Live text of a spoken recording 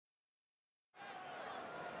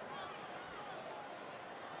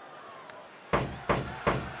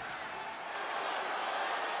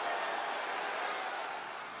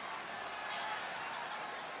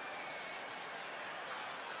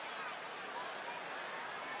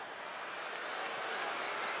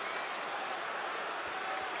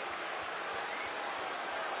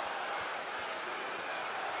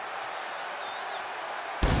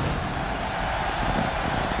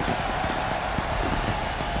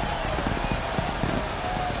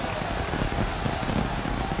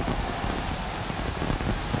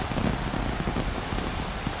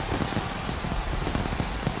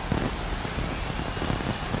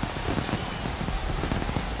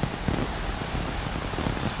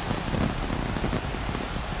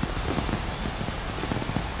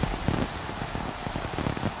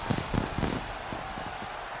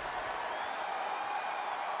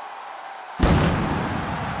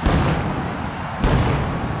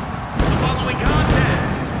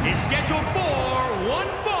scheduled for one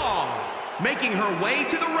fall, making her way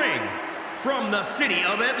to the ring from the city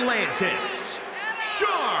of Atlantis,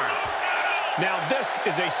 Sharp. Now this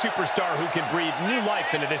is a superstar who can breathe new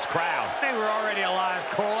life into this crowd. They were already alive,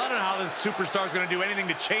 Cole. I don't know how this superstar is going to do anything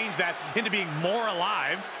to change that into being more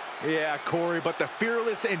alive. Yeah, Corey, but the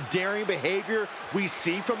fearless and daring behavior we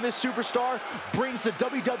see from this superstar brings the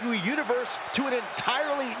WWE Universe to an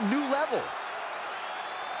entirely new level.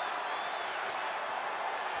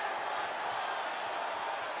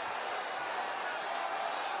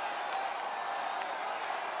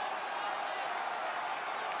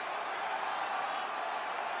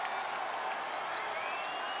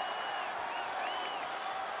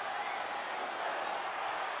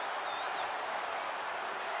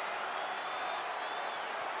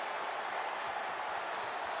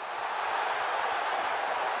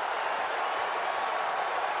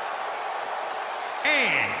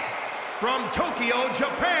 And from Tokyo,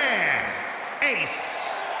 Japan, Ace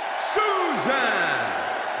Susan.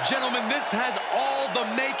 Gentlemen, this has all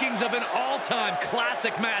the makings of an all-time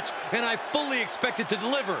classic match, and I fully expect it to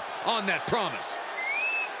deliver on that promise.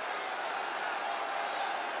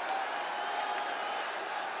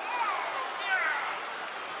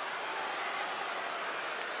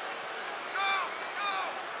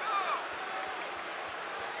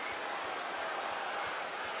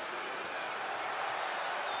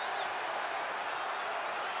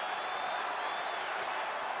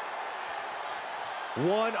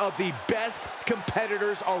 One of the best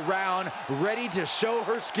competitors around, ready to show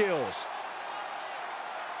her skills.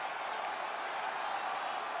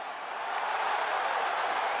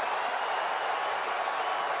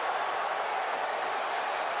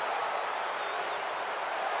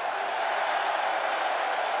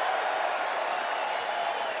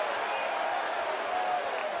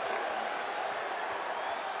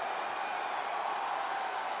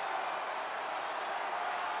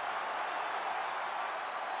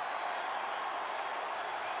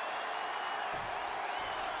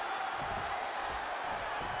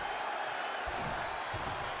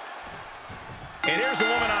 And here's a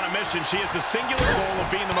woman on a mission. She has the singular goal of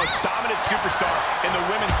being the most dominant superstar in the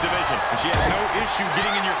women's division. And she has no issue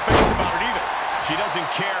getting in your face about it either. She doesn't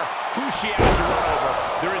care who she has to run over.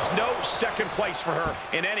 There is no second place for her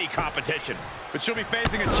in any competition. But she'll be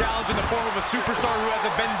facing a challenge in the form of a superstar who has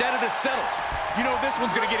a vendetta to settle. You know this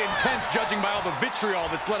one's going to get intense, judging by all the vitriol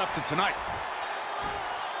that's led up to tonight.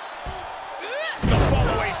 The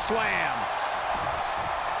fallaway slam.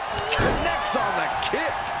 Connects on the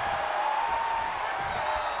kick.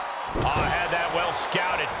 Oh, I had that well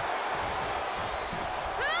scouted.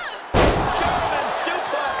 German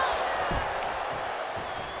suplex.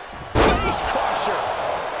 Face crusher.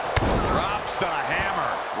 Drops the hammer.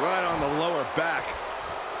 Right on the lower back.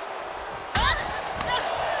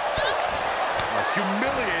 A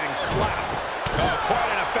humiliating slap. Oh, quite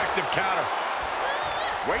an effective counter.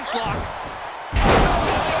 Waistlock.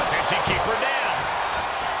 Can she keep her down?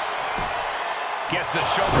 Gets the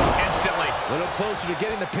shoulder instantly. A little closer to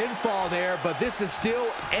getting the pinfall there, but this is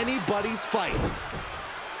still anybody's fight.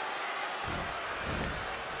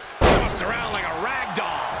 Tossed around like a rag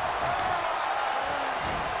doll.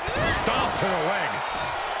 Stomp to the leg.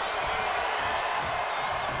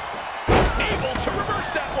 Able to reverse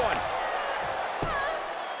that one.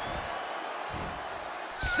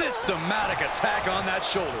 Systematic attack on that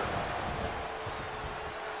shoulder.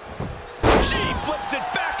 She flips it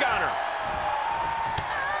back on her.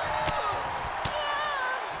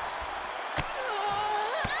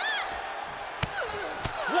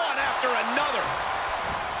 One after another.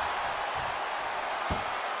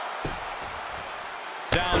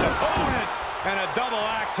 Down to opponent and a double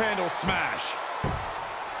axe handle smash.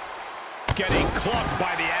 Getting clubbed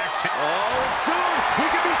by the axe. Oh, and soon we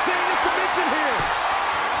could be seeing a submission here.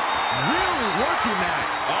 Really working that.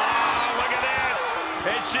 Oh, look at this.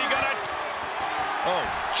 Is she gonna... Oh,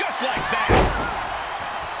 just like that.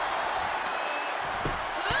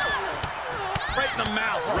 Right in the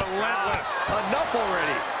mouth. Relentless. Enough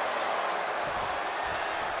already.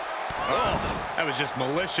 Oh, that was just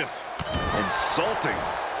malicious. Insulting.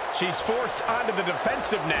 She's forced onto the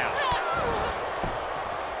defensive now.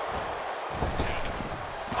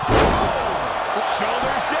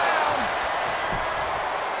 Shoulders down.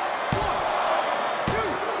 1, 2,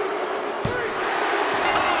 3.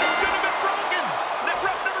 Oh, it should have been broken. That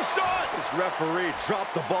ref never saw it. This referee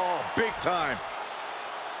dropped the ball big time.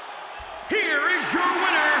 Here is your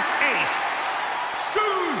winner, Ace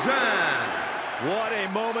Susan. What a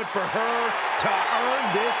moment for her to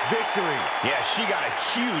earn this victory. Yeah, she got a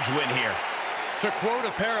huge win here. To quote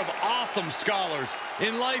a pair of awesome scholars,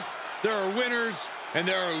 in life, there are winners and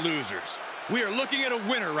there are losers. We are looking at a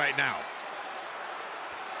winner right now.